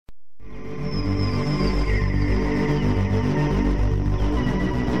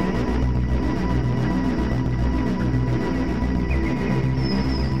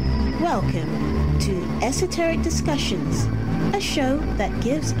Esoteric Discussions, a show that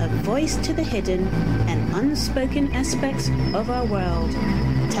gives a voice to the hidden and unspoken aspects of our world,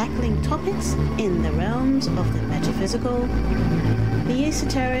 tackling topics in the realms of the metaphysical, the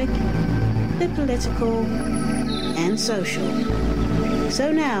esoteric, the political, and social.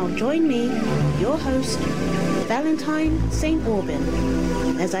 So now join me, your host, Valentine St. Aubin,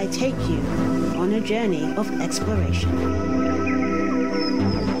 as I take you on a journey of exploration.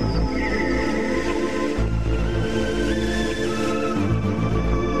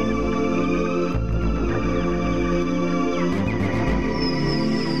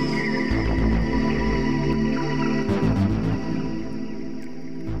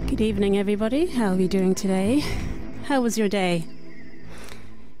 Good evening, everybody. How are you doing today? How was your day?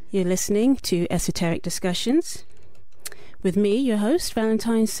 You're listening to Esoteric Discussions with me, your host,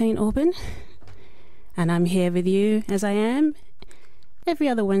 Valentine St. Aubin, and I'm here with you, as I am, every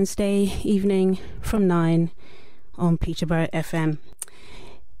other Wednesday evening from 9 on Peterborough FM.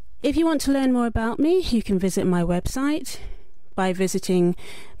 If you want to learn more about me, you can visit my website by visiting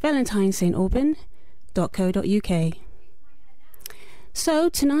valentinesaintaubin.co.uk. So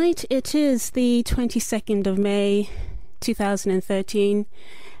tonight it is the 22nd of May 2013,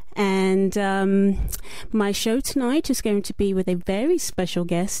 and my show tonight is going to be with a very special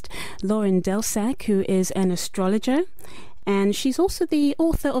guest, Lauren Delsack, who is an astrologer, and she's also the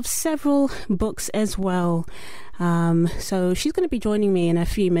author of several books as well. So she's going to be joining me in a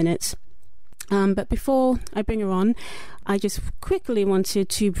few minutes. But before I bring her on, I just quickly wanted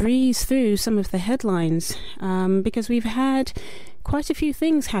to breeze through some of the headlines, because we've had quite a few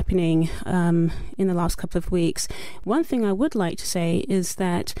things happening in the last couple of weeks. One thing I would like to say is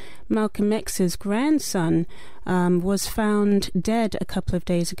that Malcolm X's grandson was found dead a couple of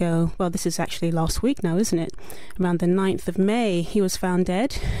days ago. Well, this is actually last week now, isn't it? Around the 9th of May, he was found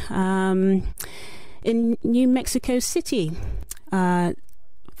dead in New Mexico City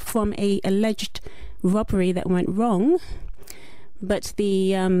from a alleged robbery that went wrong. But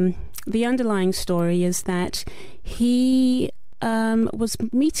the underlying story is that he was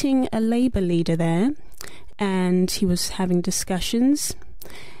meeting a Labour leader there, and he was having discussions.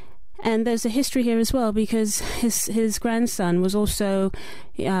 And there's a history here as well, because his grandson was also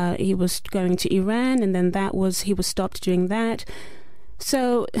he was going to Iran, and then he was stopped doing that.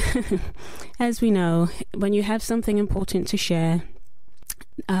 So as we know, when you have something important to share,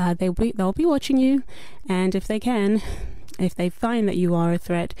 they'll be watching you, and if they find that you are a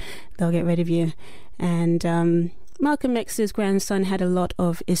threat, they'll get rid of you. And Malcolm X's grandson had a lot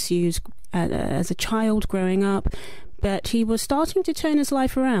of issues as a child growing up, but he was starting to turn his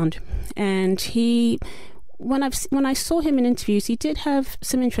life around. And when I saw him in interviews, he did have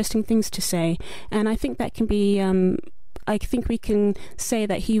some interesting things to say, and I think that can be. I think we can say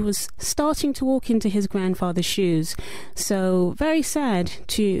that he was starting to walk into his grandfather's shoes. So very sad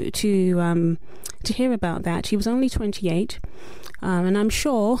to hear about that. He was only 28. And I'm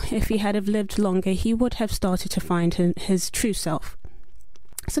sure if he had have lived longer, he would have started to find his true self.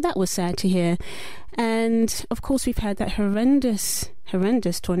 So that was sad to hear. And of course, we've had that horrendous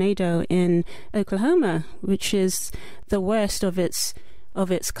tornado in Oklahoma, which is the worst of its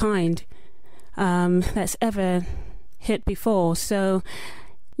kind that's ever hit before. So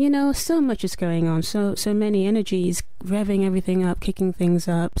so much is going on. So many energies revving everything up, kicking things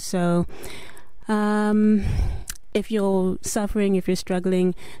up. So if you're suffering, if you're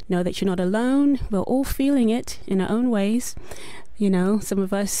struggling, know that you're not alone. We're all feeling it in our own ways. Some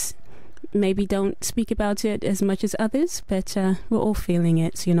of us maybe don't speak about it as much as others, but we're all feeling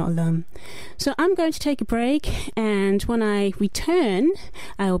it, so you're not alone. So I'm going to take a break, and when I return,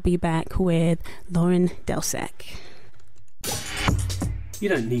 I will be back with Lauren Delsack. You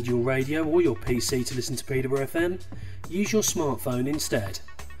don't need your radio or your PC to listen to Peterborough FM. Use your smartphone instead.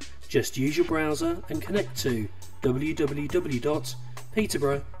 Just use your browser and connect to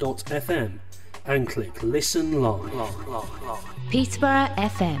www.peterborough.fm and click Listen Live. Peterborough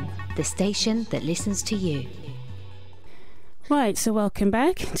FM, the station that listens to you. Right, so welcome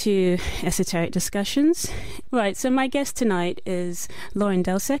back to Esoteric Discussions. Right, so my guest tonight is Lauren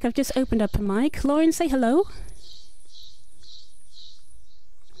Delsack. I've just opened up a mic. Lauren, say hello.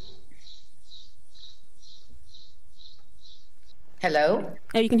 Hello?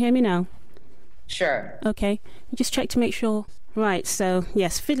 Oh, you can hear me now? Sure. Okay, just check to make sure. Right, so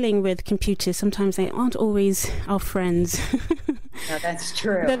yes, fiddling with computers, sometimes they aren't always our friends. No, that's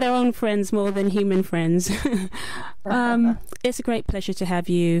true. They're their own friends more than human friends. It's a great pleasure to have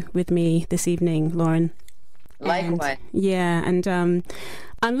you with me this evening, Lauren. Likewise. And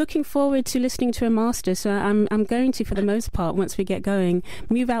I'm looking forward to listening to a master. So I'm going to, for the most part, once we get going,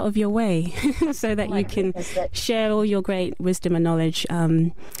 move out of your way so that you can share all your great wisdom and knowledge,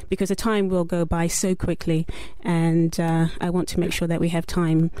 because the time will go by so quickly. And I want to make sure that we have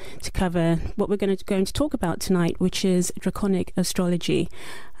time to cover what we're going to talk about tonight, which is Draconic Astrology.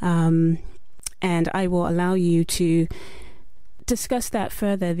 And I will allow you to discuss that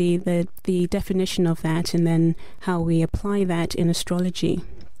further, the definition of that, and then how we apply that in astrology.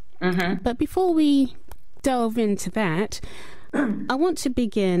 Mm-hmm. But before we delve into that, I want to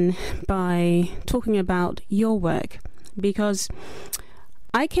begin by talking about your work, because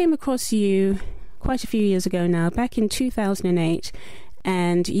I came across you quite a few years ago now, back in 2008,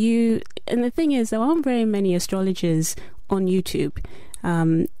 and the thing is, there aren't very many astrologers on YouTube.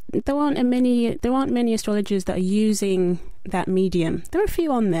 There aren't many astrologers that are using that medium. There are a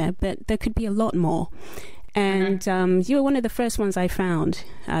few on there, but there could be a lot more. And you were one of the first ones I found,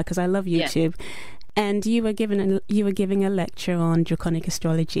 because I love YouTube. Yeah. And you were giving a lecture on Draconic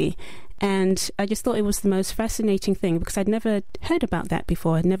Astrology, and I just thought it was the most fascinating thing, because I'd never heard about that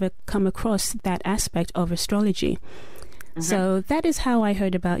before. I'd never come across that aspect of astrology. Mm-hmm. So that is how I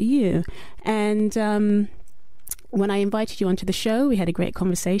heard about you. And when I invited you onto the show, we had a great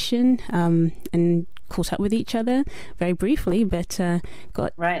conversation and caught up with each other very briefly, but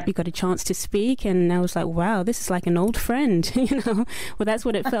we got a chance to speak, and I was like, wow, this is like an old friend, Well, that's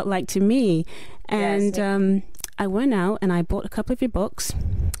what it felt like to me. And yes. I went out and I bought a couple of your books,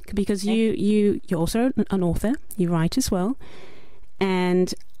 because you're also an author. You write as well.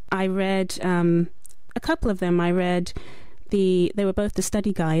 And I read a couple of them. I read they were both the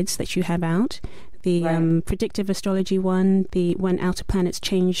study guides that you have out. The predictive astrology one, the When Outer Planets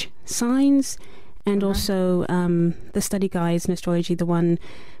Change Signs, and also the study guides in astrology, the one,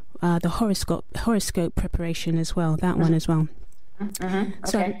 the horoscope preparation as well, that one as well. Okay.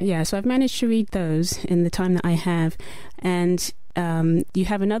 So I've managed to read those in the time that I have. And you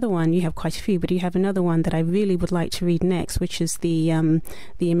have another one, you have quite a few, but you have another one that I really would like to read next, which is the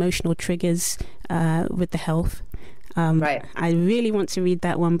emotional triggers with the health. I really want to read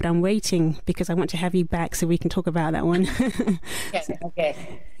that one, but I'm waiting because I want to have you back so we can talk about that one.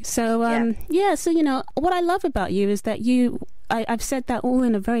 Okay. So, so, what I love about you is that I've said that all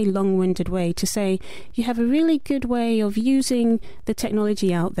in a very long-winded way to say you have a really good way of using the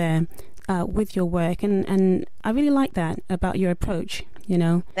technology out there with your work. And I really like that about your approach,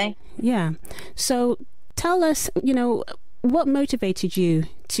 Thank you. Yeah. So tell us, what motivated you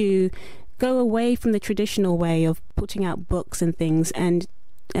to go away from the traditional way of putting out books and things and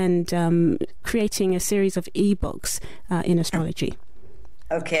creating a series of ebooks in astrology.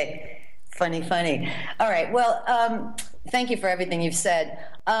 Okay. Funny. All right. Well, thank you for everything you've said.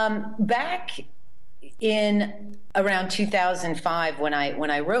 Back in around 2005, when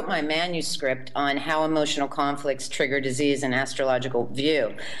I wrote my manuscript on how emotional conflicts trigger disease and astrological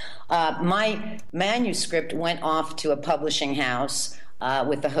view, my manuscript went off to a publishing house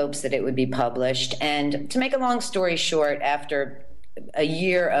with the hopes that it would be published. And to make a long story short, after a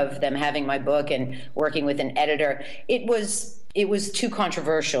year of them having my book and working with an editor, it was too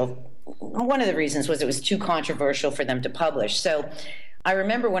controversial. One of the reasons was it was too controversial for them to publish. So I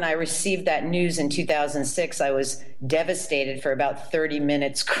remember when I received that news in 2006, I was devastated for about 30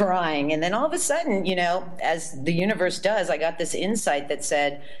 minutes crying. And then all of a sudden, as the universe does, I got this insight that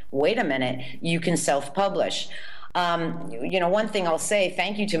said, wait a minute, you can self-publish. One thing I'll say,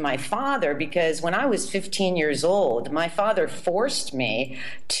 thank you to my father, because when I was 15 years old, my father forced me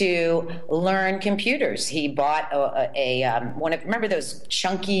to learn computers. He bought remember those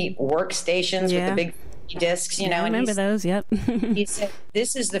chunky workstations with the big discs, I remember those, yep. He said,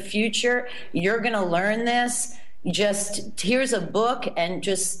 this is the future. You're going to learn this. Just here's a book and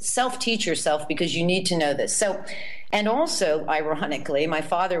just self-teach yourself because you need to know this. So, and also, ironically, my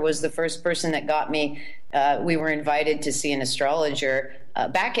father was the first person that got me. We were invited to see an astrologer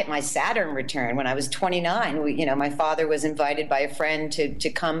back at my Saturn return when I was 29. My father was invited by a friend to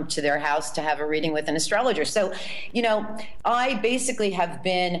come to their house to have a reading with an astrologer. So, I basically have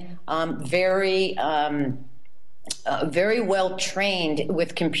been very well trained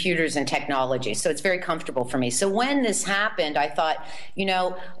with computers and technology. So it's very comfortable for me. So when this happened, I thought,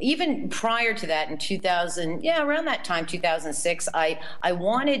 even prior to that in 2000, around that time, 2006, I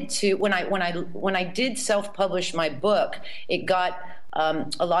wanted to, when I did self-publish my book, it got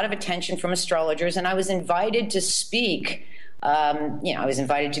a lot of attention from astrologers, and I was invited to speak I was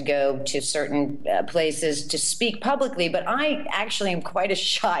invited to go to certain places to speak publicly, but I actually am quite a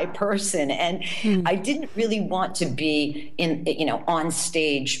shy person, and I didn't really want to be on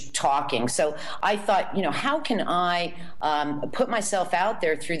stage talking. So I thought, how can I put myself out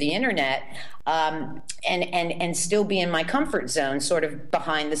there through the internet and still be in my comfort zone, sort of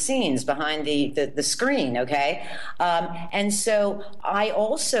behind the scenes, behind the screen, okay? And so I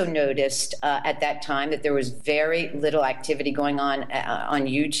also noticed at that time that there was very little activity going on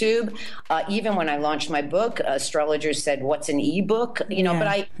YouTube. Even when I launched my book, astrologers said, "What's an ebook?"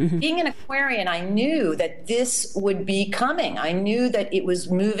 But being an Aquarian, I knew that this would be coming. I knew that it was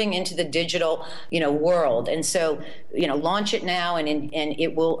moving into the digital, world. And so, launch it now and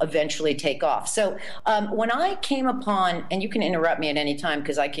it will eventually take off. So when I came upon, and you can interrupt me at any time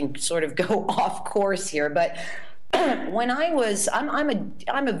because I can sort of go off course here, but when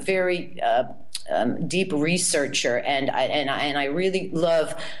I'm a very deep researcher, and I really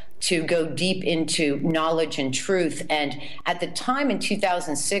love to go deep into knowledge and truth. And at the time in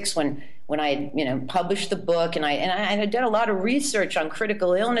 2006, when I had, published the book, and I had done a lot of research on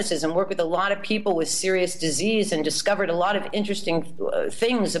critical illnesses and worked with a lot of people with serious disease and discovered a lot of interesting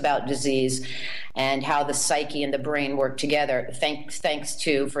things about disease and how the psyche and the brain work together. Thanks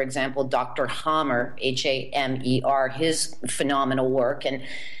to, for example, Dr. Hamer, Hamer, his phenomenal work. And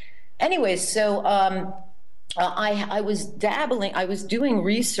anyways, so I was doing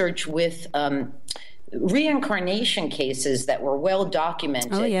research with reincarnation cases that were well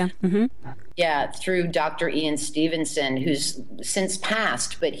documented. Oh, yeah. Mm-hmm. Yeah, through Dr. Ian Stevenson, who's since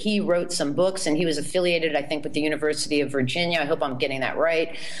passed, but he wrote some books, and he was affiliated, I think, with the University of Virginia. I hope I'm getting that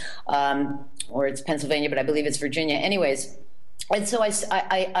right. Or it's Pennsylvania, but I believe it's Virginia. Anyways, and so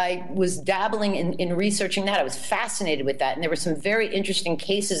I was dabbling in researching that. I was fascinated with that. And there were some very interesting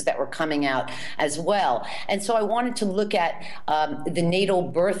cases that were coming out as well. And so I wanted to look at the natal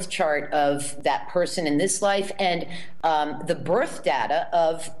birth chart of that person in this life and the birth data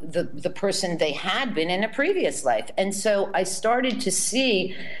of the person they had been in a previous life. And so I started to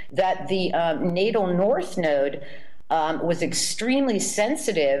see that the natal north node was extremely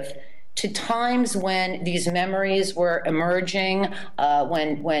sensitive to times when these memories were emerging,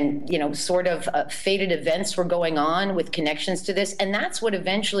 when sort of fated events were going on with connections to this. And that's what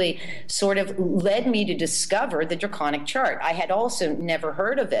eventually sort of led me to discover the Draconic chart. I had also never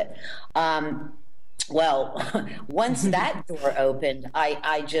heard of it. Well, once that door opened,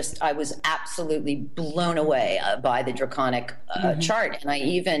 I was absolutely blown away by the Draconic chart. And I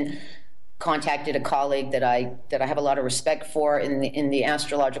even contacted a colleague that I have a lot of respect for in the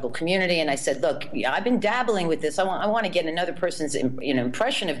astrological community, and I said, "Look, I've been dabbling with this. I want to get another person's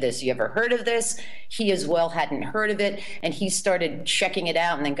impression of this. You ever heard of this?" He as well hadn't heard of it, and he started checking it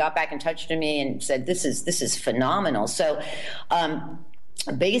out, and then got back in touch with me and said, "This is phenomenal." So,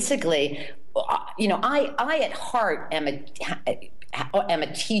 basically, I at heart am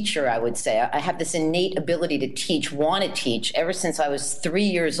a teacher, I would say. I have this innate ability to teach, want to teach. Ever since I was 3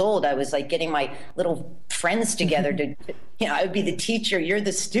 years old, I was like getting my little friends together to I would be the teacher, you're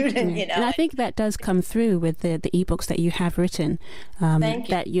the student, And I think that does come through with the ebooks that you have written. Thank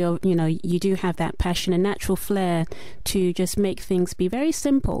you. That you do have that passion and natural flair to just make things be very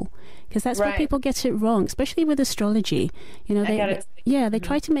simple. Because that's where people get it wrong, especially with astrology. They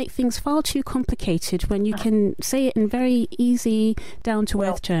try to make things far too complicated when you can say it in very easy,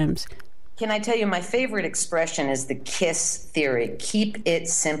 down-to-earth terms. Can I tell you, my favorite expression is the KISS theory. Keep it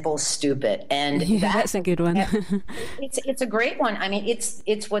simple, stupid. And that's a good one. It's a great one. I mean,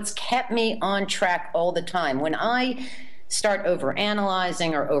 it's what's kept me on track all the time. When I start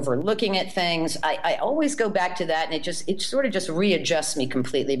over-analyzing or overlooking at things, I always go back to that, and it sort of just readjusts me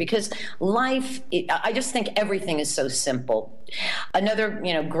completely, because life, I just think everything is so simple. Another,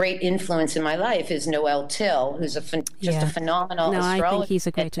 great influence in my life is Noel Till, who's a phenomenal astrologer. I think he's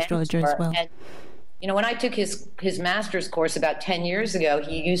a great astrologer as well. And, when I took his master's course about 10 years ago,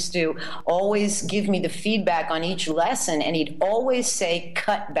 he used to always give me the feedback on each lesson, and he'd always say,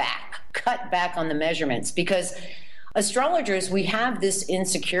 cut back on the measurements, because astrologers, we have this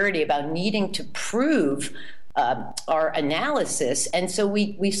insecurity about needing to prove our analysis, and so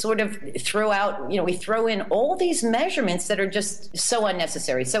we sort of throw out, we throw in all these measurements that are just so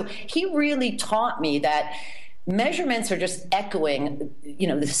unnecessary. So he really taught me that measurements are just echoing,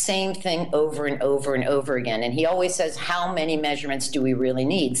 the same thing over and over and over again. And he always says, how many measurements do we really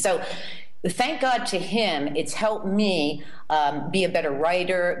need? So thank God to him, it's helped me be a better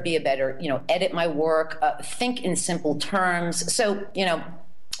writer, be a better, edit my work, think in simple terms. So,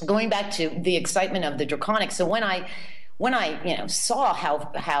 going back to the excitement of the Draconic. So when when I, saw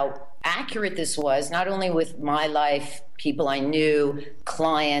how accurate this was, not only with my life, people I knew,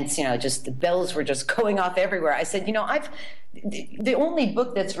 clients, just the bells were just going off everywhere. I said, the only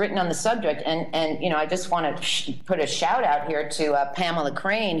book that's written on the subject, and I just want to put a shout out here to Pamela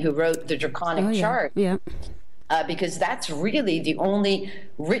Crane, who wrote the Draconic Chart. Yeah. Because that's really the only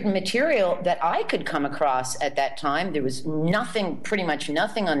written material that I could come across at that time. There was pretty much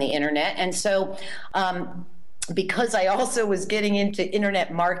nothing on the internet. And so, because I also was getting into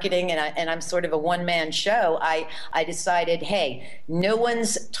internet marketing and I'm sort of a one-man show, I decided, hey, no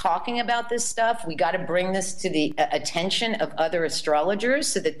one's talking about this stuff. We got to bring this to the attention of other astrologers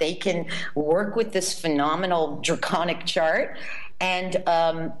so that they can work with this phenomenal draconic chart. And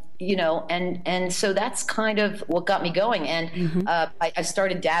and so that's kind of what got me going. And I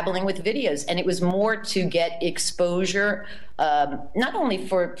started dabbling with videos, and it was more to get exposure, not only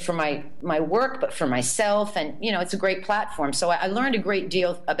for my work, but for myself. And, it's a great platform. So I learned a great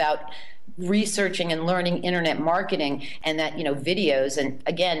deal about researching and learning internet marketing, and that, videos. And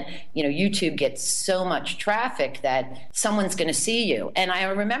again, YouTube gets so much traffic that someone's going to see you. And I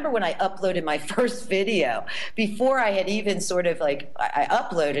remember when I uploaded my first video, before I had even sort of I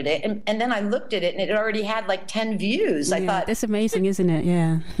uploaded it, and then I looked at it and it already had 10 views. I thought, that's amazing, isn't it?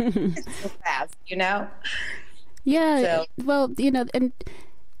 Yeah. It's so fast, Yeah. So, well, and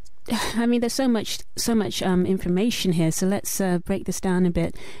I mean, there's so much information here. So let's break this down a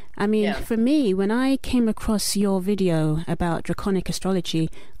bit. I mean, for me, when I came across your video about Draconic Astrology,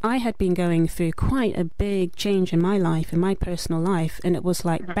 I had been going through quite a big change in my life, in my personal life. And it was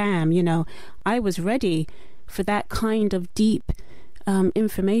like, bam, I was ready for that kind of deep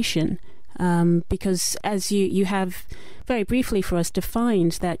information. Because as you have very briefly for us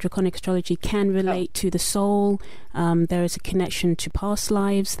defined that Draconic Astrology can relate to the soul, there is a connection to past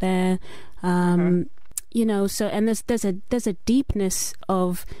lives there, so, and there's a deepness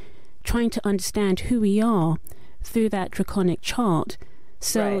of trying to understand who we are through that Draconic chart.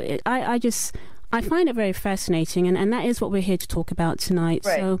 So I find it very fascinating, and that is what we're here to talk about tonight.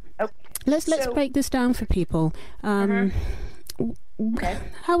 Right. So let's break this down for people. Okay.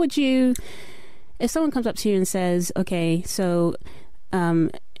 How would you, if someone comes up to you and says, okay, so,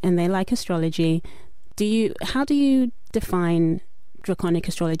 and they like astrology, how do you define Draconic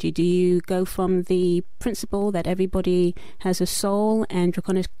Astrology? Do you go from the principle that everybody has a soul, and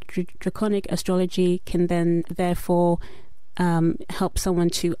Draconic Astrology can then therefore help someone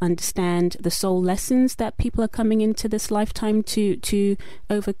to understand the soul lessons that people are coming into this lifetime to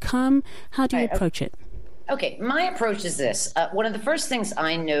overcome? How do you approach it? Okay, my approach is this. One of the first things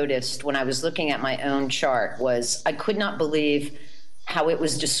I noticed when I was looking at my own chart was I could not believe how it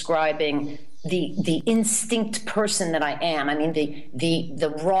was describing the instinct person that I am. I mean,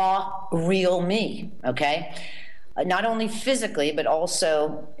 the raw, real me, okay? Not only physically, but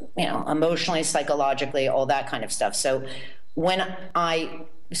also, emotionally, psychologically, all that kind of stuff. So when I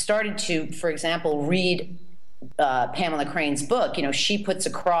started to, for example, read Pamela Crane's book, she puts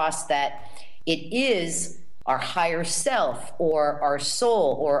across that it is our higher self, or our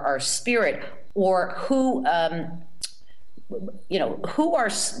soul, or our spirit, or who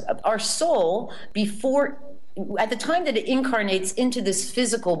our soul, before, at the time that it incarnates into this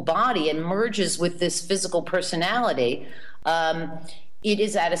physical body and merges with this physical personality, it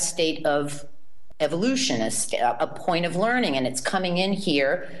is at a state of evolution, a point of learning, and it's coming in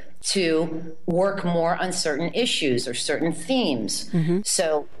here to work more on certain issues or certain themes.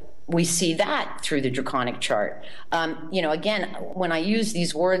 So we see that through the Draconic chart. Again, when I use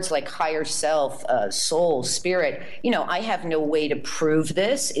these words like higher self, soul, spirit, I have no way to prove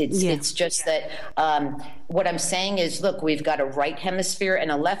this. It's just that what I'm saying is, look, we've got a right hemisphere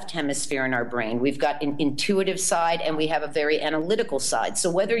and a left hemisphere in our brain. We've got an intuitive side and we have a very analytical side. So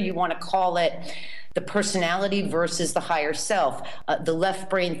whether you want to call it the personality versus the higher self, the left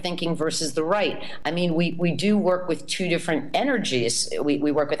brain thinking versus the right. I mean, we do work with two different energies. We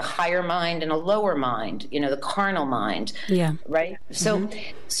work with a higher mind and a lower mind, the carnal mind. Yeah. Right? So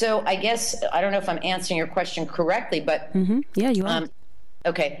I guess, I don't know if I'm answering your question correctly, but yeah, you are.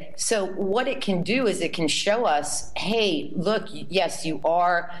 Okay, so what it can do is it can show us, hey, look, yes, you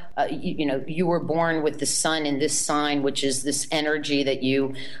are, you were born with the sun in this sign, which is this energy that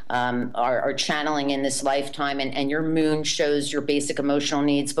you are channeling in this lifetime, and your moon shows your basic emotional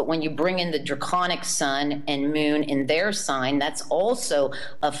needs. But when you bring in the draconic sun and moon in their sign, that's also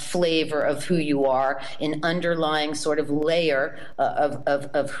a flavor of who you are, an underlying sort of layer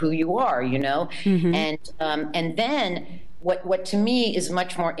of who you are, And then what to me is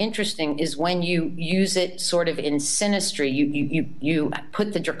much more interesting is when you use it sort of in synastry. You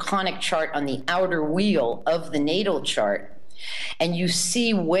put the draconic chart on the outer wheel of the natal chart, and you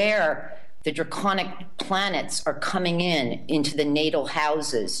see where the draconic planets are coming into the natal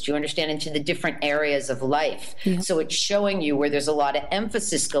houses. Do you understand? Into the different areas of life. Yeah. So it's showing you where there's a lot of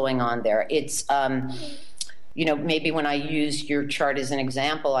emphasis going on there. It's you know, maybe when I use your chart as an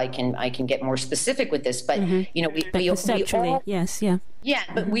example, I can get more specific with this. But you know, we all, yes, yeah, yeah.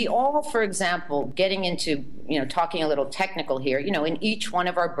 But we all, for example, getting into, you know, talking a little technical here. You know, in each one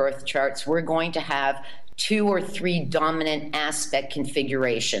of our birth charts, we're going to have 2 or 3 dominant aspect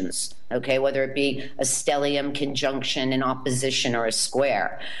configurations, okay, whether it be a stellium, conjunction, an opposition, or a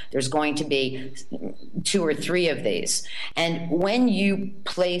square. There's going to be 2 or 3 of these. And when you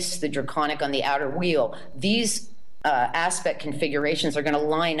place the draconic on the outer wheel, these aspect configurations are going to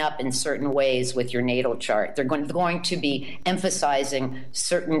line up in certain ways with your natal chart. They're going to be emphasizing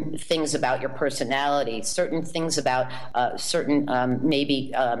certain things about your personality, certain things about certain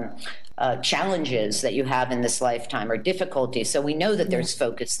challenges that you have in this lifetime or difficulties. So we know that there's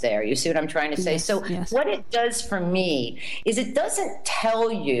focus there. You see what I'm trying to say? So what it does for me is it doesn't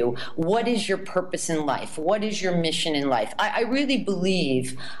tell you what is your purpose in life, what is your mission in life. I really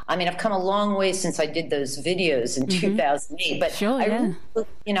believe, I mean, I've come a long way since I did those videos in 2008, but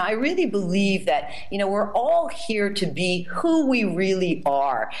I really believe that, you know, we're all here to be who we really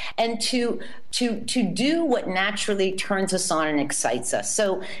are and to do what naturally turns us on and excites us.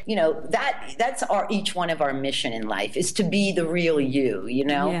 So, you know, that's each one of our mission in life is to be the real you, you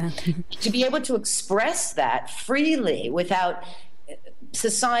know, to be able to express that freely without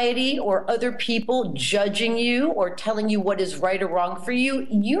society or other people judging you or telling you what is right or wrong for you.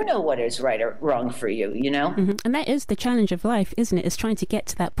 You know what is right or wrong for you, you know? And that is the challenge of life, isn't it? It's trying to get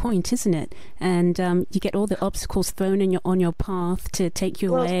to that point, isn't it? And you get all the obstacles thrown on your path to take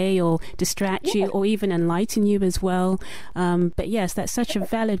you away or distract you or even enlighten you as well. But yes, that's such a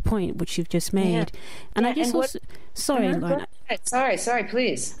valid point, which you've just made. And I just also... Sorry, Lauren. Sorry,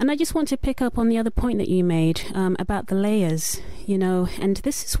 please. And I just want to pick up on the other point that you made about the layers, you know, and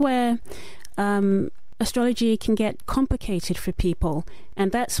this is where astrology can get complicated for people.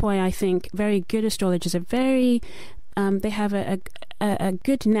 And that's why I think very good astrologers are very, they have a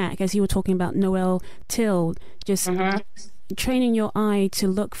good knack, as you were talking about Noel Till, just training your eye to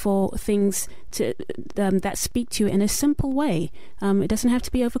look for things that speak to you in a simple way. It doesn't have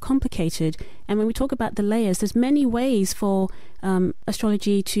to be overcomplicated. And when we talk about the layers, there's many ways for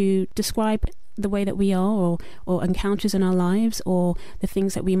astrology to describe the way that we are or encounters in our lives or the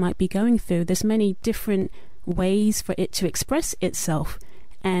things that we might be going through. There's many different ways for it to express itself.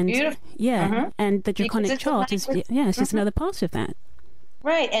 And and the draconic chart is it's just another part of that.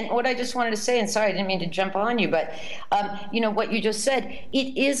 Right. And what I just wanted to say, and sorry, I didn't mean to jump on you, but, you know, what you just said,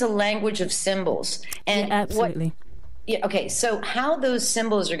 it is a language of symbols. And absolutely. Okay, so how those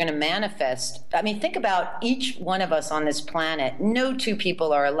symbols are going to manifest, I mean, think about each one of us on this planet. No 2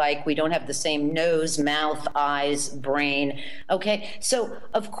 people are alike. We don't have the same nose, mouth, eyes, brain. Okay, so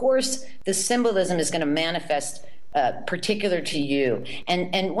of course, the symbolism is going to manifest particular to you.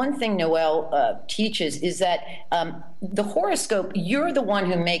 And one thing Noel teaches is that the horoscope, you're the one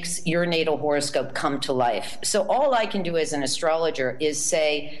who makes your natal horoscope come to life. So all I can do as an astrologer is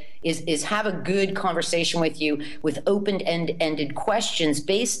say, is have a good conversation with you with open-ended questions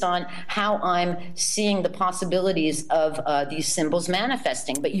based on how I'm seeing the possibilities of these symbols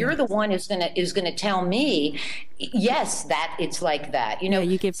manifesting. But you're the one who's gonna tell me, yes, that it's like that. You know,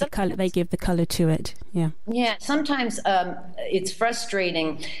 you give the color. They give the color to it. Yeah. Yeah. Sometimes it's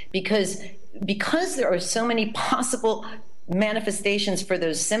frustrating because there are so many possible manifestations for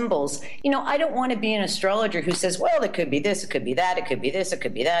those symbols. You know, I don't want to be an astrologer who says, well, it could be this, it could be that, it could be this, it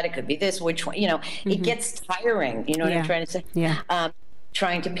could be that, it could be this, which one, you know, it gets tiring. You know what I'm trying to say? Yeah.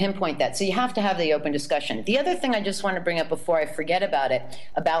 Trying to pinpoint that. So you have to have the open discussion. The other thing I just want to bring up before I forget about it,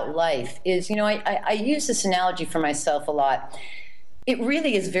 about life, is, you know, I use this analogy for myself a lot. It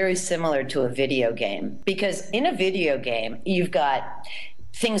really is very similar to a video game, because in a video game, you've got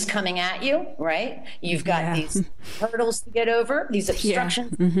things coming at you, right? You've got these hurdles to get over, these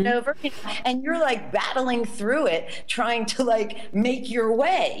obstructions to get over, and you're like battling through it, trying to like make your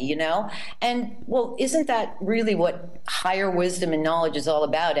way, you know? And well, isn't that really what higher wisdom and knowledge is all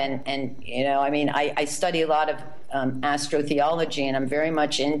about? And you know, I mean, I study a lot of astrotheology, and I'm very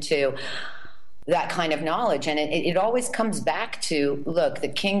much into that kind of knowledge. And it always comes back to, look, the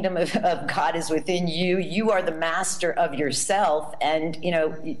kingdom of God is within you. You are the master of yourself. And, you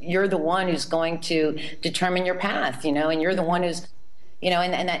know, you're the one who's going to determine your path, you know, and you're the one who's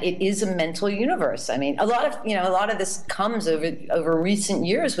and that it is a mental universe. I mean, a lot of this comes over recent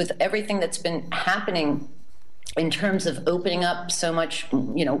years with everything that's been happening in terms of opening up so much,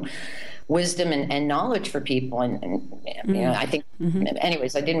 wisdom and knowledge for people. And I think,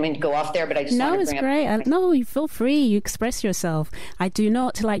 anyways, I didn't mean to go off there, but I just wanted to bring up. It's great. No, you feel free. You express yourself. I do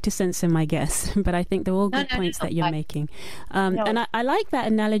not like to censor my guests, but I think they're all good points that you're making. And I like that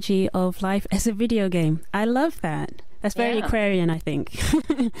analogy of life as a video game. I love that. That's very Aquarian, I think.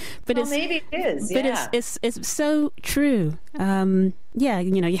 But maybe it is. But it's so true. You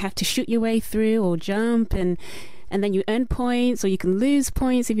have to shoot your way through or jump, and then you earn points, or you can lose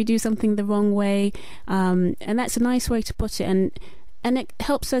points if you do something the wrong way. And that's a nice way to put it. And it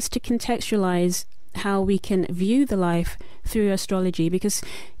helps us to contextualize how we can view the life through astrology. Because,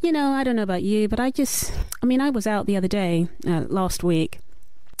 I don't know about you, but I was out the other day, last week,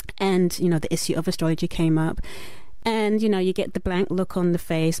 and, the issue of astrology came up. And, you get the blank look on the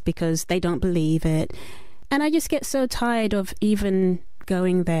face because they don't believe it. And I just get so tired of even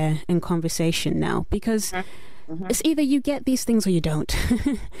going there in conversation now, because it's either you get these things or you don't.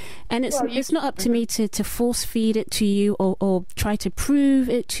 And it's not up to me to force feed it to you or try to prove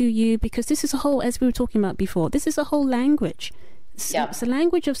it to you, because this is a whole, as we were talking about before, this is a whole language. It's a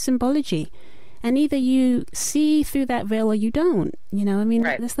language of symbology. And either you see through that veil or you don't.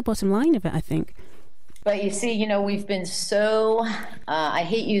 That's the bottom line of it, I think. But you see, we've been so, I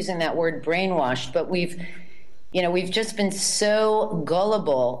hate using that word brainwashed, but we've just been so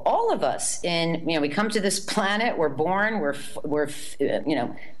gullible, all of us. We come to this planet, we're born, we're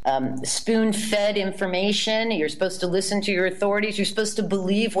spoon-fed information. You're supposed to listen to your authorities. You're supposed to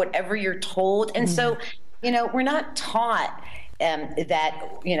believe whatever you're told. And so, we're not taught that,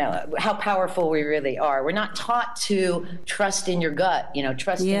 how powerful we really are. We're not taught to trust in your gut,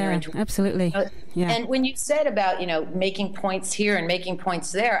 trust in your intuition. Absolutely. Yeah. And when you said about, making points here and making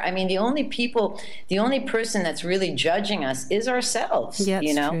points there, I mean, the only person that's really judging us is ourselves, Yeah,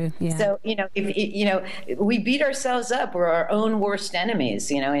 true. Yeah. So, if we beat ourselves up, we're our own worst enemies,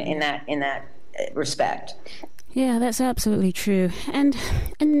 in that respect. Yeah, that's absolutely true. And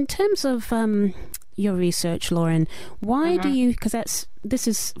in terms of, your research, Lauren, why do you, because this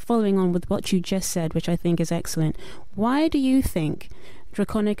is following on with what you just said, which I think is excellent, why do you think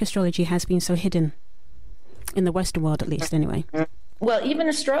Draconic Astrology has been so hidden in the Western world, at least anyway? Well, even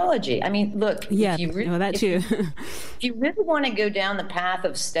astrology. I mean, look, if you really want to go down the path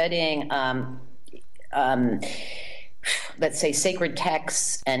of studying let's say sacred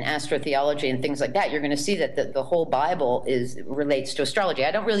texts and astrotheology and things like that, you're going to see that the whole Bible relates to astrology.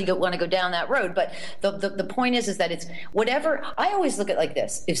 I don't really want to go down that road, but the point is that it's whatever. I always look at it like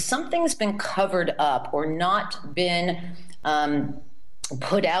this: if something's been covered up or not been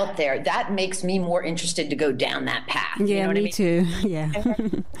put out there, that makes me more interested to go down that path. Yeah, me too. Yeah.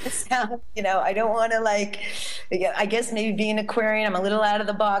 I don't want to I guess maybe being an Aquarian, I'm a little out of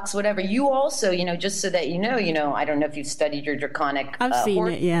the box, whatever. You also, just so that I don't know if you've studied your Draconic. I've seen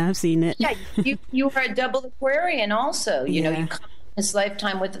it. Yeah, I've seen it. Yeah, you are a double Aquarian also. You come this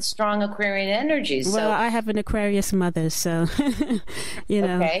lifetime with strong Aquarian energy. Well, I have an Aquarius mother, so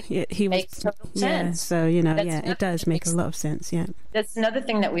okay. he makes total sense. So it does make a lot of sense. Yeah, that's another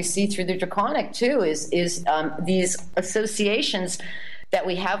thing that we see through the Draconic too is these associations that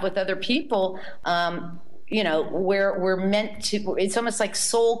we have with other people. Where we're meant to, it's almost like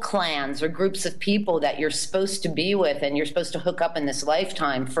soul clans or groups of people that you're supposed to be with and you're supposed to hook up in this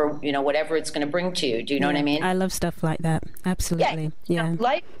lifetime for, whatever it's going to bring to you. Do you know what I mean? I love stuff like that. Absolutely. Yeah.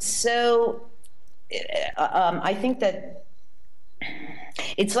 Life is so, I think that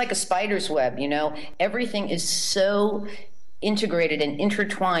it's like a spider's web, everything is so integrated and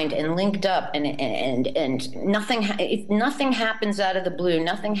intertwined and linked up, and nothing happens out of the blue.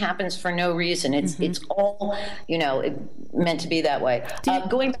 Nothing happens for no reason. It's all meant to be that way.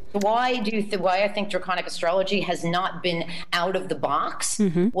 Going back to why I think Draconic Astrology has not been out of the box.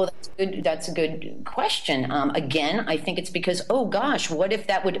 Well, that's a good question. Again, I think it's because, oh gosh, what if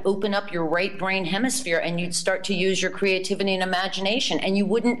that would open up your right brain hemisphere and you'd start to use your creativity and imagination, and you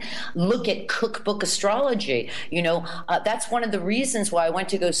wouldn't look at cookbook astrology. That's one of the reasons why I went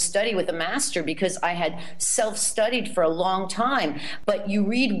to go study with a master, because I had self-studied for a long time. But you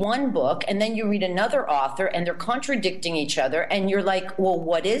read one book and then you read another author and they're contradicting each other, and you're like, well,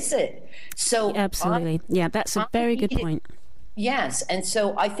 what is it? So absolutely. That's a very good point. Yes. And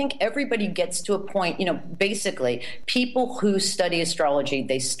so I think everybody gets to a point, basically people who study astrology,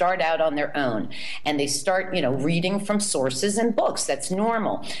 they start out on their own and they start, reading from sources and books. That's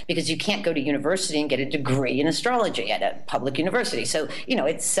normal because you can't go to university and get a degree in astrology at a public university. So,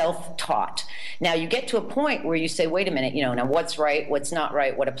 it's self-taught. Now you get to a point where you say, wait a minute, now what's right, what's not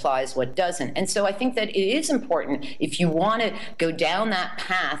right, what applies, what doesn't. And so I think that it is important if you want to go down that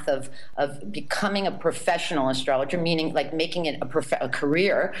path of becoming a professional astrologer, meaning like making it a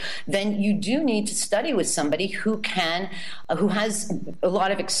career, then you do need to study with somebody who has a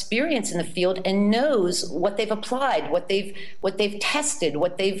lot of experience in the field and knows what they've applied, what they've tested,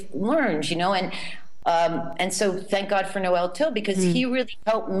 what they've learned, and so thank God for Noel Till, because he really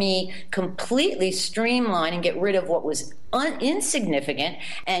helped me completely streamline and get rid of what was insignificant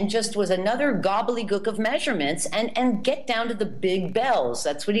and just was another gobbledygook of measurements and get down to the big bells.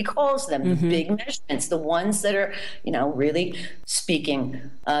 That's what he calls them, the big measurements, the ones that are, really speaking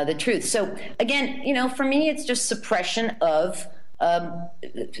the truth. So again, for me, it's just suppression of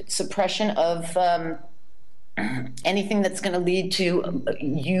anything that's going to lead to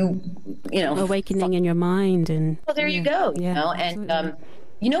awakening in your mind. And well, there you go. And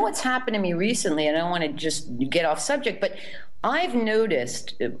what's happened to me recently, and I don't want to just get off subject, but I've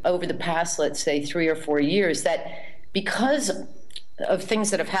noticed over the past, let's say 3 or 4 years, that because of things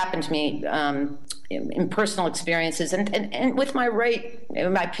that have happened to me in personal experiences and with my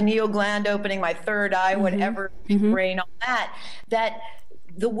pineal gland opening, my third eye, whatever, brain, all that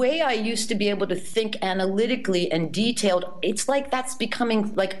the way I used to be able to think analytically and detailed, it's like that's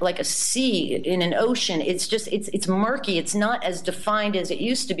becoming like a sea in an ocean. It's just, it's murky. It's not as defined as it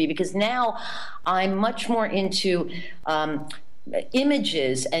used to be, because now I'm much more into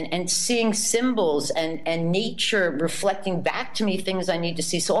images and seeing symbols and nature reflecting back to me things I need to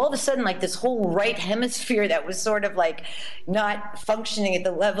see. So all of a sudden, like this whole right hemisphere that was sort of like not functioning at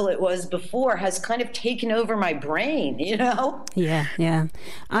the level it was before has kind of taken over my brain, Yeah.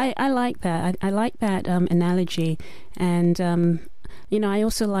 I like that. I like that analogy. And, I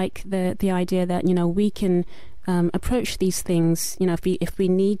also like the idea that, we can approach these things, if we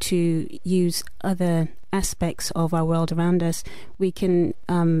need to use other aspects of our world around us, we can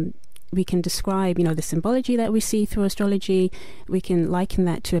describe, the symbology that we see through astrology. We can liken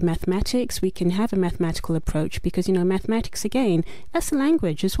that to mathematics. We can have a mathematical approach because, mathematics, again, that's a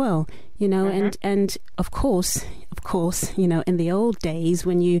language as well, and of course, in the old days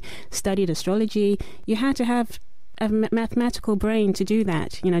when you studied astrology, you had to have a mathematical brain to do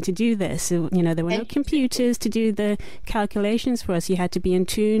that, to do this. There were no computers to do the calculations for us. You had to be in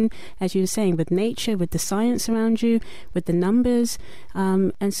tune, as you were saying, with nature, with the science around you, with the numbers.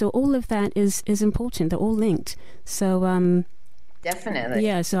 And so all of that is important. They're all linked. So definitely.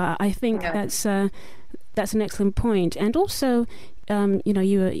 Yeah, so I think that's an excellent point. And also,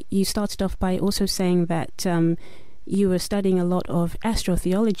 you started off by also saying that you were studying a lot of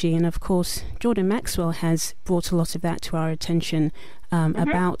astrotheology, and of course Jordan Maxwell has brought a lot of that to our attention,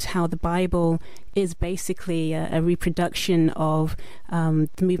 about how the Bible is basically a reproduction of the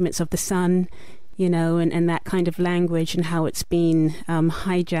movements of the sun, and that kind of language, and how it's been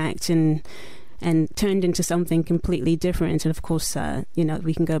hijacked and turned into something completely different. And of course,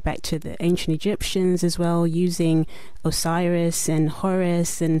 we can go back to the ancient Egyptians as well, using Osiris and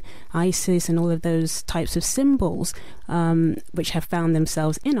Horus and Isis and all of those types of symbols, which have found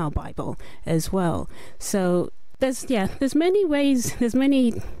themselves in our Bible as well. So there's many ways, there's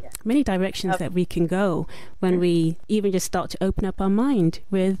many directions that we can go when we even just start to open up our mind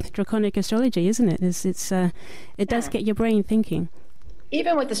with Draconic Astrology, isn't it? It does get your brain thinking.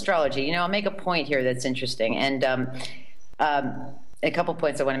 Even with astrology, I'll make a point here that's interesting, and a couple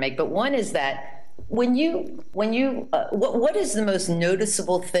points I want to make. But one is that what is the most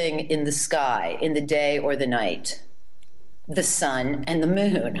noticeable thing in the sky in the day or the night? The sun and the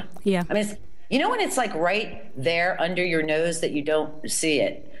moon. Yeah. I mean, when it's like right there under your nose that you don't see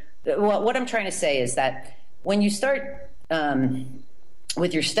it. What I'm trying to say is that when you start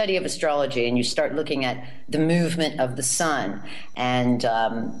with your study of astrology and you start looking at the movement of the sun and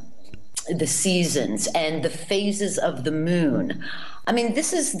the seasons and the phases of the moon, I mean,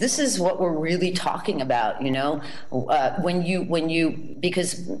 this is what we're really talking about,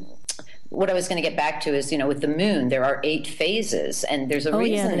 because what I was going to get back to is, with the moon, there are 8 phases, and there's a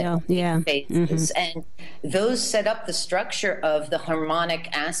reason that phases, and those set up the structure of the harmonic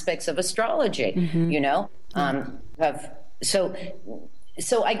aspects of astrology,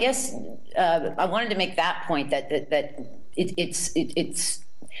 So I guess I wanted to make that point that it's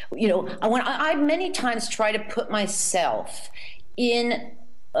I many times try to put myself in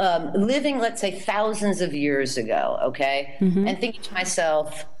living, let's say, thousands of years ago, okay, and thinking to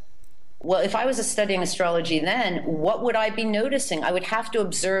myself, well, if I was studying astrology then, what would I be noticing? I would have to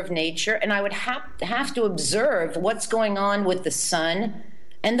observe nature, and I would have to observe what's going on with the sun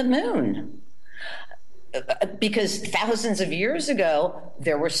and the moon. Because thousands of years ago,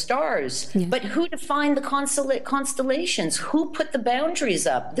 there were stars. Yeah. But who defined the constellations? Who put the boundaries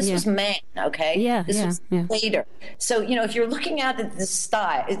up? This was man, okay? This was later. So, if you're looking out at the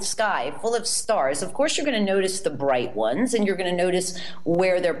sky full of stars, of course you're going to notice the bright ones, and you're going to notice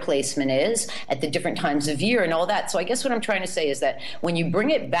where their placement is at the different times of year and all that. So I guess what I'm trying to say is that when you bring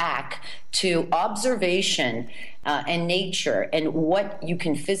it back to observation and nature and what you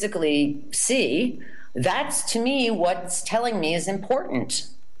can physically see, that's, to me, what's telling me is important.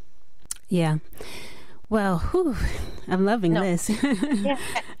 Yeah. Well, I'm loving this. Yeah.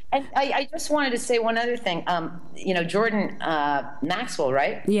 And I just wanted to say one other thing. Jordan Maxwell,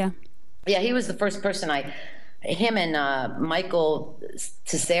 right? Yeah. Yeah, he was the first person him and Michael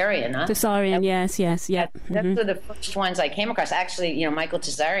Tsarian. Tsarian, yes. Yeah. Those are the first ones I came across. Actually, Michael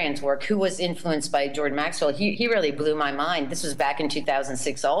Tsarian's work, who was influenced by Jordan Maxwell, he really blew my mind. This was back in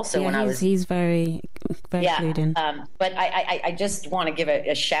 2006 also when he's very clued in. But I just want to give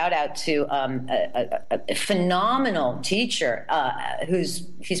a shout out to a phenomenal teacher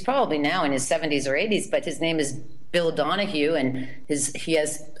he's probably now in his 70s or 80s, but his name is Bill Donahue, and he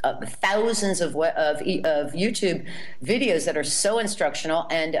has thousands of YouTube videos that are so instructional,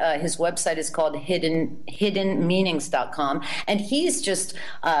 and his website is called hiddenmeanings.com, and he's just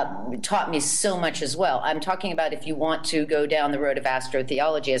taught me so much as well. I'm talking about if you want to go down the road of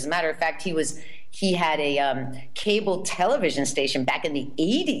astrotheology. As a matter of fact, he had a cable television station back in the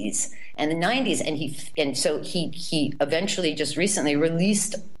 80s and the 90s, and so he eventually just recently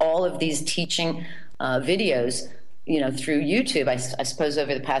released all of these teaching videos through YouTube, I suppose,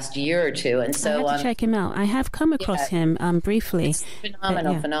 over the past year or two. And so I have to check him out. I have come across him briefly. It's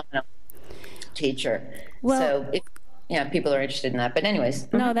phenomenal teacher. Well, so if people are interested in that. But anyways.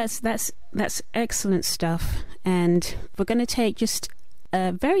 No, that's excellent stuff. And we're going to take just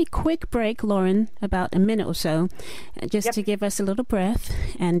a very quick break, Lauren, about a minute or so, just to give us a little breath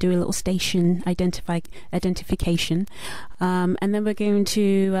and do a little station identification. And then we're going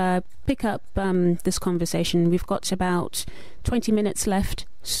to pick up this conversation. We've got about 20 minutes left,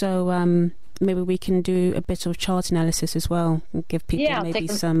 so maybe we can do a bit of chart analysis as well and give people maybe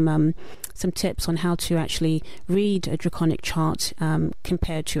some tips on how to actually read a draconic chart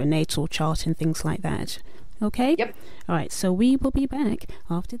compared to a natal chart and things like that. Okay? Yep. All right, so we will be back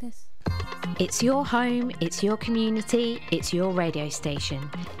after this. It's your home, it's your community, it's your radio station.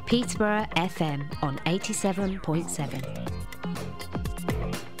 Peterborough FM on 87.7.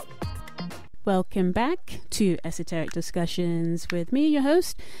 Welcome back to Esoteric Discussions with me, your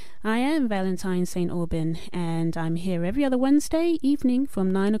host. I am Valentine St. Aubin, and I'm here every other Wednesday evening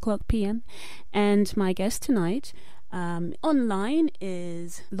from 9 o'clock p.m. And my guest tonight online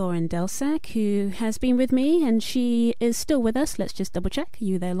is Lauren Delsack, who has been with me, and she is still with us. Let's just double check. Are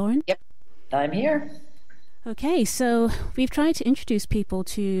you there, Lauren? Yep, I'm here. Okay, so we've tried to introduce people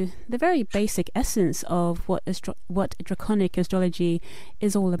to the very basic essence of what Draconic Astrology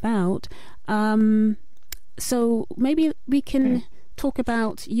is all about. So maybe we can talk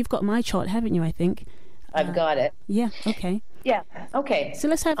about, you've got my chart, haven't you, I think? I've got it. Yeah, okay. Yeah, okay. So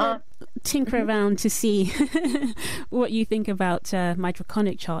let's have a tinker around to see what you think about my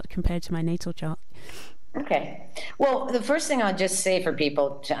draconic chart compared to my natal chart. Okay. Well, the first thing I'll just say for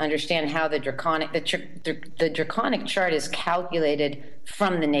people to understand how the draconic chart is calculated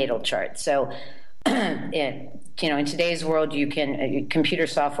from the natal chart. So, in today's world, computer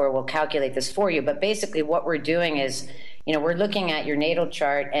software will calculate this for you. But basically, what we're doing is, we're looking at your natal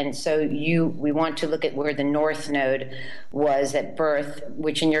chart, and so we want to look at where the north node was at birth,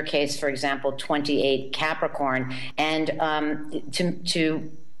 which in your case, for example, 28 Capricorn, and to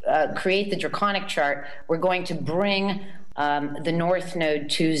create the draconic chart, we're going to bring the north node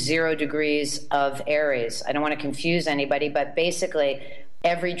to 0 degrees of Aries. I don't want to confuse anybody, but basically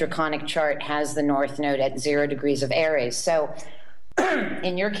every draconic chart has the north node at 0 degrees of Aries. So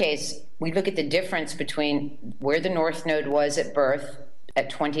in your case, we look at the difference between where the north node was at birth at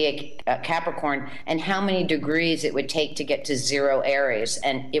 28 Capricorn and how many degrees it would take to get to 0 Aries.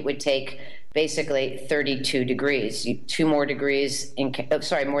 And it would take basically 32 degrees, 2 more degrees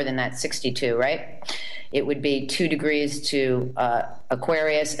more than that, 62, right? It would be 2 degrees to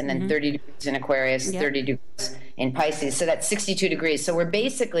Aquarius, and then 30 degrees in Aquarius, 30 degrees in Pisces. So that's 62 degrees. So we're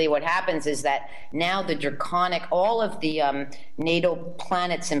basically, what happens is that now the draconic, all of the natal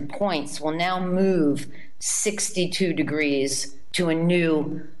planets and points will now move 62 degrees to a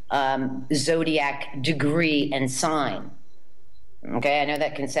new zodiac degree and sign. Okay, I know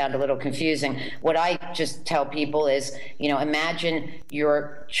that can sound a little confusing. What I just tell people is, imagine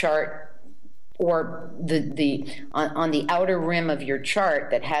your chart, or on the outer rim of your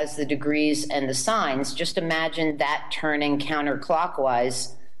chart that has the degrees and the signs. Just imagine that turning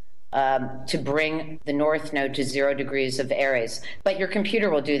counterclockwise to bring the North Node to 0 degrees of Aries. But your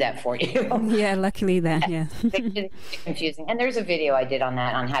computer will do that for you. Yeah, luckily that, yeah. It's confusing. And there's a video I did on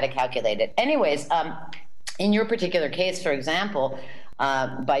that, on how to calculate it. Anyways, in your particular case, for example,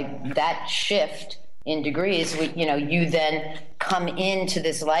 by that shift in degrees, you then come into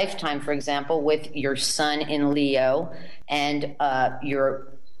this lifetime, for example, with your sun in Leo and your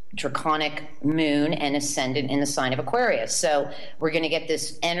draconic moon and ascendant in the sign of Aquarius. So we're going to get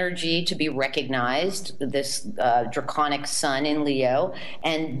this energy to be recognized, this draconic sun in Leo,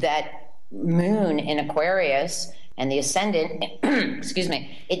 and that moon in Aquarius and the ascendant, excuse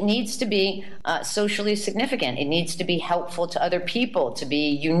me, it needs to be socially significant. It needs to be helpful to other people, to be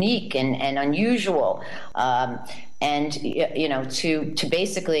unique and unusual, and to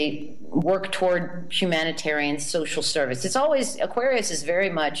basically work toward humanitarian social service. It's always, Aquarius is very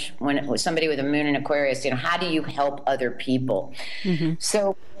much, when it was somebody with a moon in Aquarius, how do you help other people? Mm-hmm.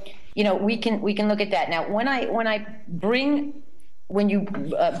 So, we can look at that. Now, when you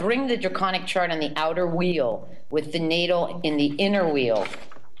bring the draconic chart on the outer wheel with the natal in the inner wheel,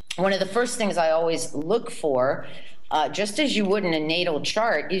 one of the first things I always look for, just as you would in a natal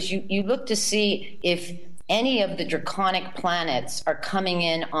chart, is you look to see if any of the draconic planets are coming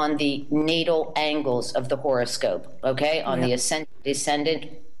in on the natal angles of the horoscope, okay? On the ascendant,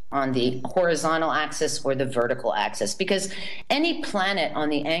 on the horizontal axis or the vertical axis, because any planet on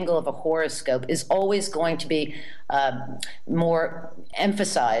the angle of a horoscope is always going to be more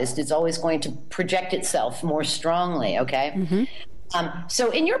emphasized. It's always going to project itself more strongly, okay? Mm-hmm. So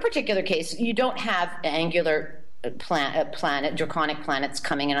in your particular case, you don't have angular planet, draconic planets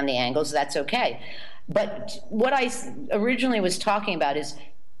coming in on the angles. That's okay. But what I originally was talking about is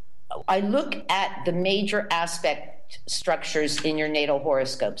I look at the major aspect structures in your natal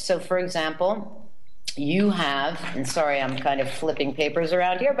horoscope. So, for example, you have, and sorry, I'm kind of flipping papers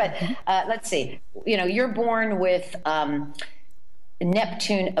around here, but let's see. You're born with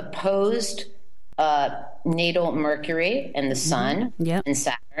Neptune opposed natal Mercury and the Sun and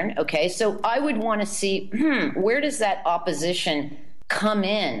Saturn. Okay, so I would want to see where does that opposition come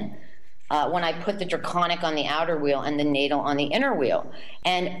in when I put the draconic on the outer wheel and the natal on the inner wheel.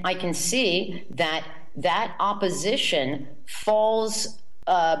 And I can see that opposition falls,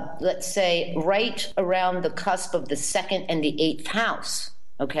 let's say, right around the cusp of the 2nd and the 8th house,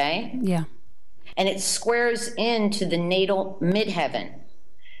 okay? Yeah. And it squares into the natal midheaven,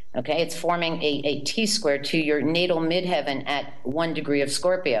 okay? It's forming a T-square to your natal midheaven at 1 degree of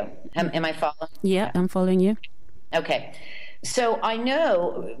Scorpio. Am I following? Yeah, I'm following you. Okay. So I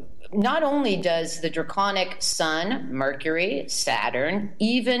know not only does the draconic Sun, Mercury, Saturn,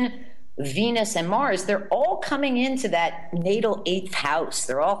 even Venus and Mars, they're all coming into that natal 8th house.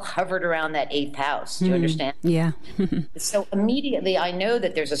 They're all hovered around that 8th house. Do you understand? Yeah. So immediately I know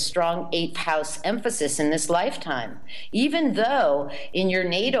that there's a strong 8th house emphasis in this lifetime, even though in your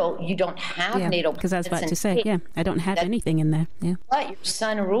natal you don't have natal. Because I was about to say, I don't have anything in there. Yeah.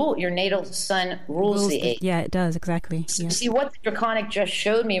 But your natal sun rules the 8th. Yeah, it does, exactly. Yeah. See, what the draconic just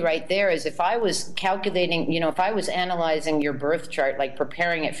showed me right there is if I was calculating, if I was analyzing your birth chart, like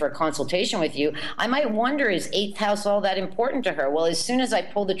preparing it for a consultation with you, I might wonder, is 8th house all that important to her? Well, as soon as I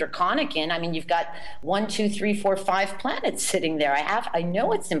pull the draconic in, I mean, you've got 1, 2, 3, 4, 5 planets sitting there. I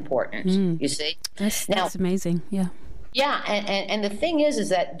know it's important. You see, that's amazing. Yeah. Yeah, and the thing is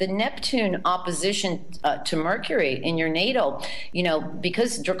that the Neptune opposition to Mercury in your natal,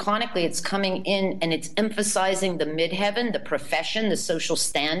 because draconically it's coming in and it's emphasizing the midheaven, the profession, the social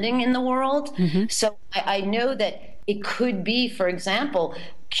standing in the world. Mm-hmm. So I know that it could be, for example,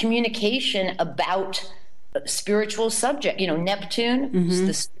 communication about spiritual subject. Neptune,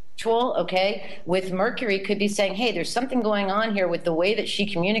 the spiritual, okay, with Mercury could be saying, hey, there's something going on here with the way that she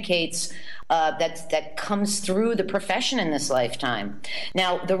communicates that comes through the profession in this lifetime.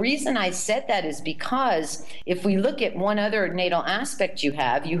 Now, the reason I said that is because if we look at one other natal aspect you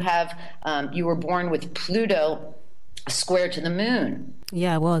were born with Pluto square to the moon.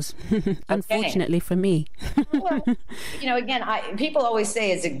 Yeah, I was. Unfortunately for me. Well, again, people always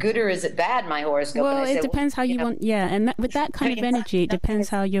say, is it good or is it bad, my horoscope? Well, it depends how you want, and with that kind of energy, it depends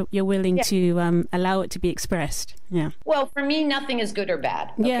how you're willing to allow it to be expressed. Yeah. Well, for me, nothing is good or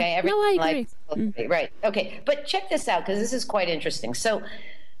bad. Okay? Yeah. No, I agree. Right. Okay. But check this out, because this is quite interesting. So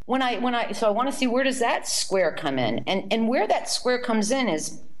so I want to see, where does that square come in? And where that square comes in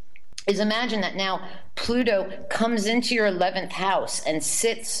is imagine that now Pluto comes into your 11th house and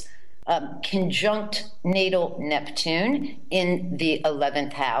sits conjunct natal Neptune in the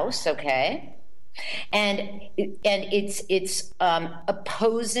 11th house, okay? And it's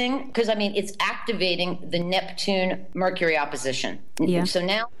opposing, because I mean it's activating the Neptune Mercury opposition. Yeah. So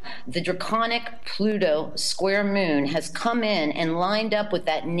now the Draconic Pluto square moon has come in and lined up with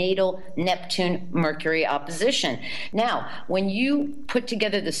that natal Neptune Mercury opposition. Now, when you put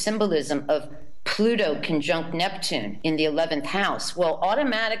together the symbolism of Pluto conjunct Neptune in the 11th house, well,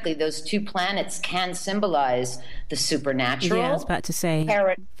 automatically those two planets can symbolize the supernatural. Yeah, I was about to say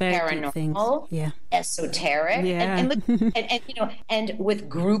paranormal, esoteric, and with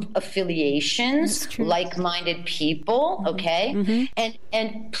group affiliations, like-minded people. Okay,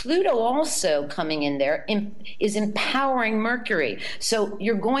 and Pluto also coming in there is empowering Mercury. So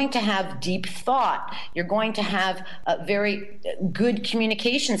you're going to have deep thought. You're going to have very good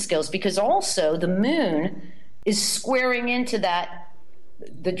communication skills, because also the moon is squaring into that.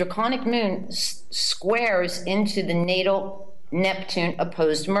 The Draconic moon squares into the natal Neptune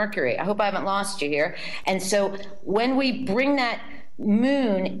opposed Mercury. I hope I haven't lost you here. And so when we bring that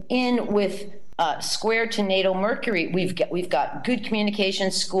moon in with square to natal Mercury, we've got good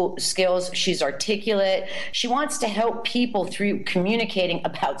communication skills. She's articulate. She wants to help people through communicating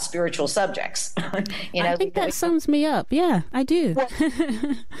about spiritual subjects. I think that sums me up. Yeah, I do. Well,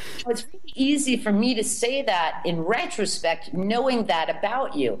 it's really easy for me to say that in retrospect, knowing that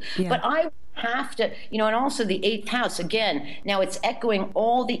about you. Yeah. But I have to, and also the 8th house, again, now it's echoing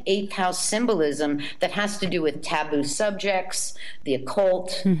all the 8th house symbolism that has to do with taboo subjects, the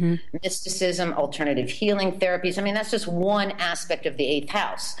occult, mysticism, alternative healing therapies. I mean, that's just one aspect of the 8th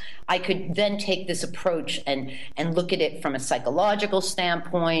house. I could then take this approach and look at it from a psychological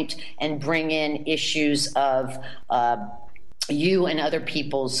standpoint and bring in issues of you and other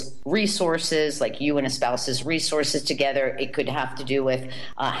people's resources, like you and a spouse's resources together. It could have to do with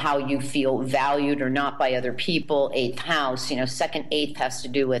how you feel valued or not by other people. 8th house, 2nd, 8th has to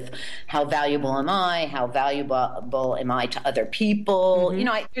do with how valuable am I? How valuable am I to other people?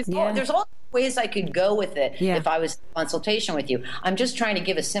 There's all ways I could go with it if I was in consultation with you. I'm just trying to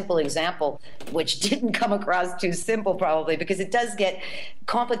give a simple example, which didn't come across too simple probably, because it does get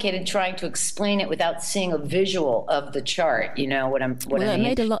complicated trying to explain it without seeing a visual of the chart. You know what I mean? It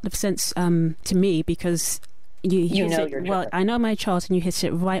made a lot of sense to me, because you know your chart. Well, I know my chart, and you hit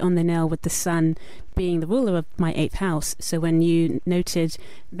it right on the nail with the sun being the ruler of my 8th house. So when you noted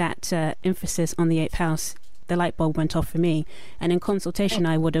that emphasis on the 8th house, the light bulb went off for me, and in consultation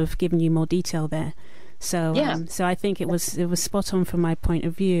I would have given you more detail there. So so I think it was spot on from my point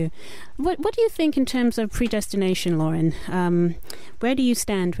of view. What do you think in terms of predestination, Lauren? Where do you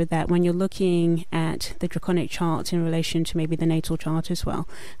stand with that when you're looking at the Draconic chart in relation to maybe the natal chart as well?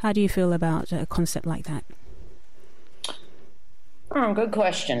 How do you feel about a concept like that? Good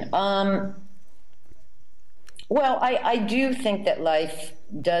question. Well, I do think that life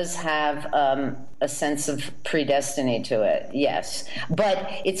does have a sense of predestiny to it, yes. But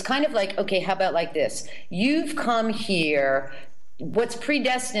it's kind of like, okay, how about like this? You've come here. What's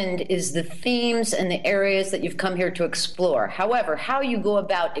predestined is the themes and the areas that you've come here to explore. However, how you go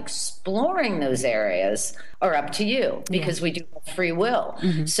about exploring those areas are up to you, because we do have free will.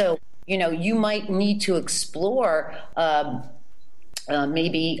 So, you might need to explore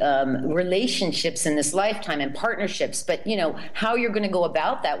maybe relationships in this lifetime and partnerships, but how you're going to go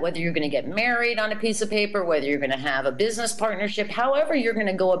about that, whether you're going to get married on a piece of paper, whether you're going to have a business partnership, however you're going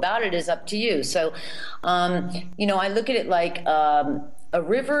to go about it is up to you. So I look at it like a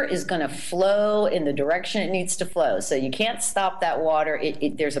river is going to flow in the direction it needs to flow. So you can't stop that water.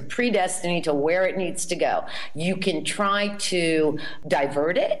 There's a predestiny to where it needs to go. You can try to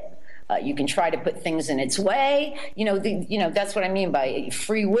divert it. You can try to put things in its way. That's what I mean by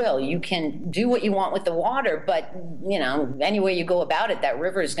free will. You can do what you want with the water, but any way you go about it, that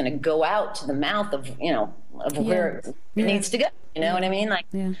river is going to go out to the mouth of where it needs to go. You know what I mean?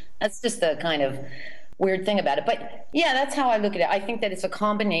 That's just the kind of weird thing about it. But that's how I look at it. I think that it's a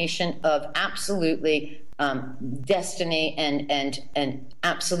combination of absolutely destiny and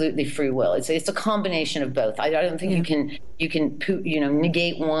absolutely free will. It's a combination of both. I don't think you can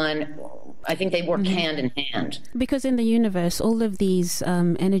negate one. I think they work hand in hand. Because in the universe, all of these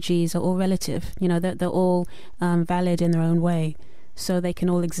energies are all relative. They're all valid in their own way, so they can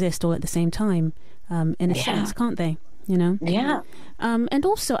all exist all at the same time, in a sense, can't they? And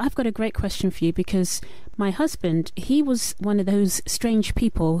also, I've got a great question for you, because my husband, he was one of those strange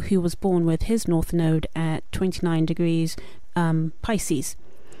people who was born with his North Node at 29 degrees Pisces.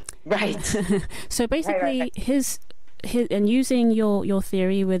 Right. So basically, Right. his and using your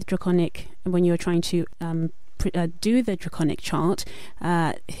theory with Draconic, when you're trying to do the Draconic chart,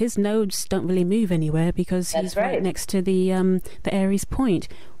 his nodes don't really move anywhere because he's right next to the Aries point.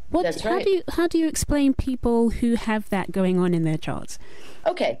 That's right. How do you explain people who have that going on in their charts?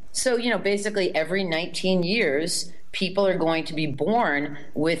 Okay, so basically every 19 years, people are going to be born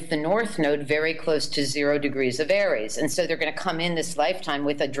with the North Node very close to 0 degrees of Aries, and so they're going to come in this lifetime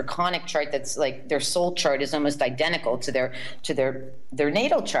with a Draconic chart that's like their soul chart is almost identical to their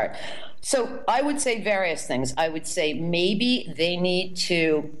natal chart. So I would say various things. I would say maybe they need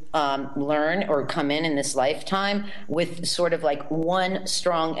to learn or come in this lifetime with sort of like one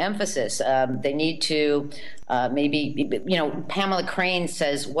strong emphasis. They need to maybe, Pamela Crane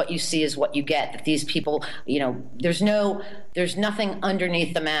says, what you see is what you get. That these people, there's nothing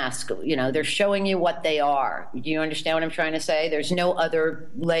underneath the mask. They're showing you what they are. Do you understand what I'm trying to say? There's no other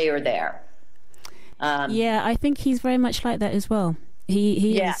layer there. Yeah, I think he's very much like that as well.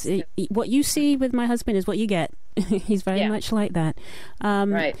 He Yes. is what you see with my husband is what you get. He's very much like that.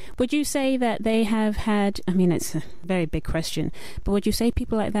 Right. Would you say that they have had? I mean, it's a very big question, but would you say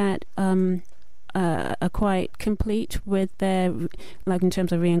people like that are quite complete with their, like in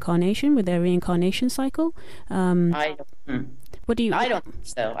terms of reincarnation, with their reincarnation cycle? What do you? I don't think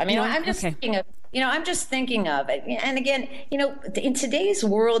so. I mean, No? I'm just Okay. thinking of. I'm just thinking of it. And again, in today's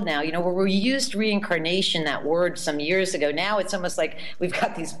world now, where we used reincarnation, that word, some years ago, now it's almost like we've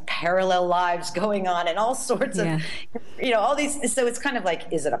got these parallel lives going on and all sorts of, all these. So it's kind of like,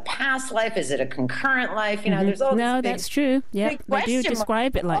 is it a past life? Is it a concurrent life? There's all No, these big, that's true. Yeah, big they do question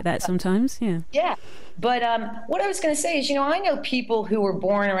describe it like that sometimes. Yeah. Yeah. But what I was going to say is, I know people who were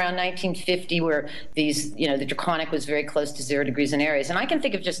born around 1950 where these, the Draconic was very close to 0 degrees in Aries. And I can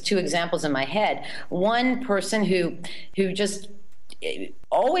think of just 2 examples in my head. One person who just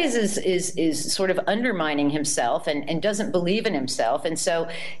always is sort of undermining himself and doesn't believe in himself. And so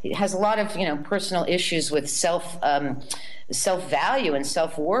he has a lot of, personal issues with self-value and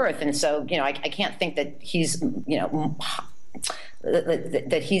self-worth. And so, I can't think that he's,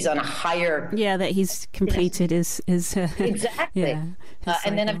 that he's on a higher that he's completed his exactly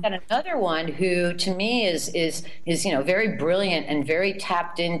and then I've got another one who to me is very brilliant and very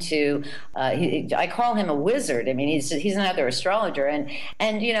tapped into I call him a wizard. I mean he's another astrologer and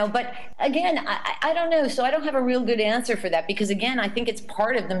but again I don't know, so I don't have a real good answer for that, because again I think it's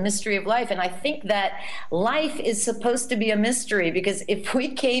part of the mystery of life, and I think that life is supposed to be a mystery, because if we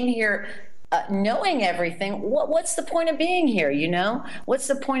came here knowing everything, what's the point of being here? What's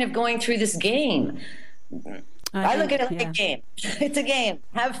the point of going through this game? I look at it like a game. It's a game.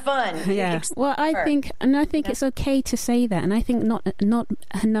 Have fun. Yeah. Explore. Well, I think it's okay to say that, and I think not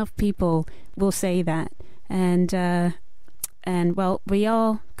enough people will say that, and well, we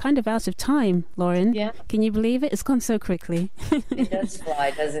are kind of out of time, Lauren. Yeah. Can you believe it? It's gone so quickly. It does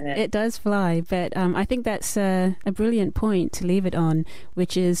fly, doesn't it? It does fly, but I think that's a brilliant point to leave it on,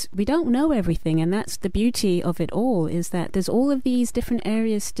 which is we don't know everything, and that's the beauty of it all, is that there's all of these different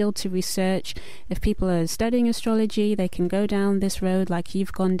areas still to research. If people are studying astrology, they can go down this road like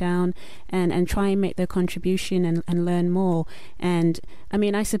you've gone down and try and make their contribution and learn more. And I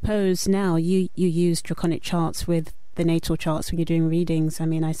mean, I suppose now you use Draconic charts with the natal charts when you're doing readings. I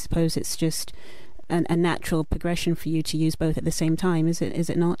mean, I suppose it's just a natural progression for you to use both at the same time, is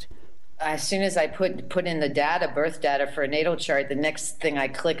it not? As soon as I put in the birth data for a natal chart, the next thing I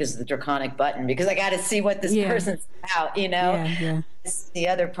click is the Draconic button, because I got to see what this person's about, Yeah. It's the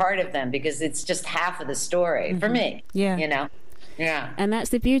other part of them, because it's just half of the story for me. Yeah. Yeah. And that's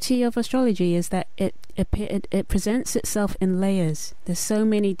the beauty of astrology, is that it presents itself in layers. There's so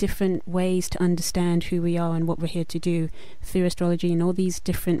many different ways to understand who we are and what we're here to do through astrology, and all these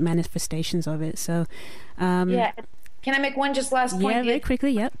different manifestations of it. So Can I make one just last point? Yeah, very quickly.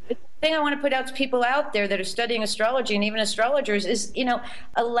 Yep. The thing I want to put out to people out there that are studying astrology, and even astrologers, is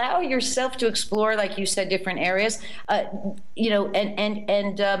allow yourself to explore, like you said, different areas, and learn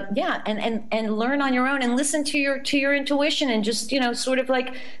on your own, and listen to your intuition, and just sort of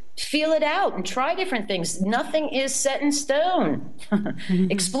like feel it out and try different things. Nothing is set in stone.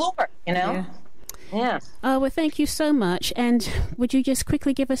 Explore, Yeah. Yeah. Well, thank you so much. And would you just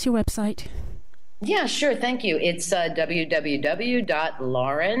quickly give us your website? Yeah, sure. Thank you. It's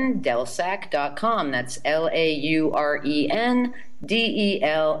www.laurendelsack.com. That's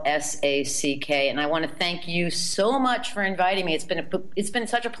LAURENDELSACK. And I want to thank you so much for inviting me. It's been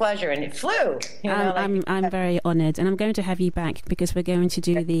such a pleasure, and it flew. I'm very honored, and I'm going to have you back because we're going to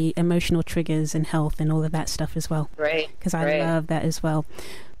do the emotional triggers and health and all of that stuff as well. Great. Because I love that as well.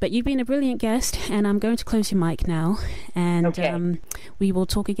 But you've been a brilliant guest, and I'm going to close your mic now, and we will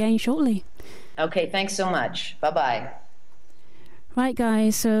talk again shortly. Okay, thanks so much. Bye-bye. Right,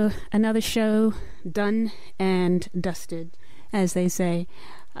 guys, so another show done and dusted, as they say.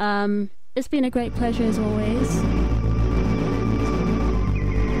 It's been a great pleasure as always.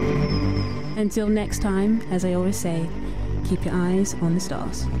 Until next time, as I always say, keep your eyes on the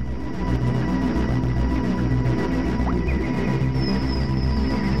stars.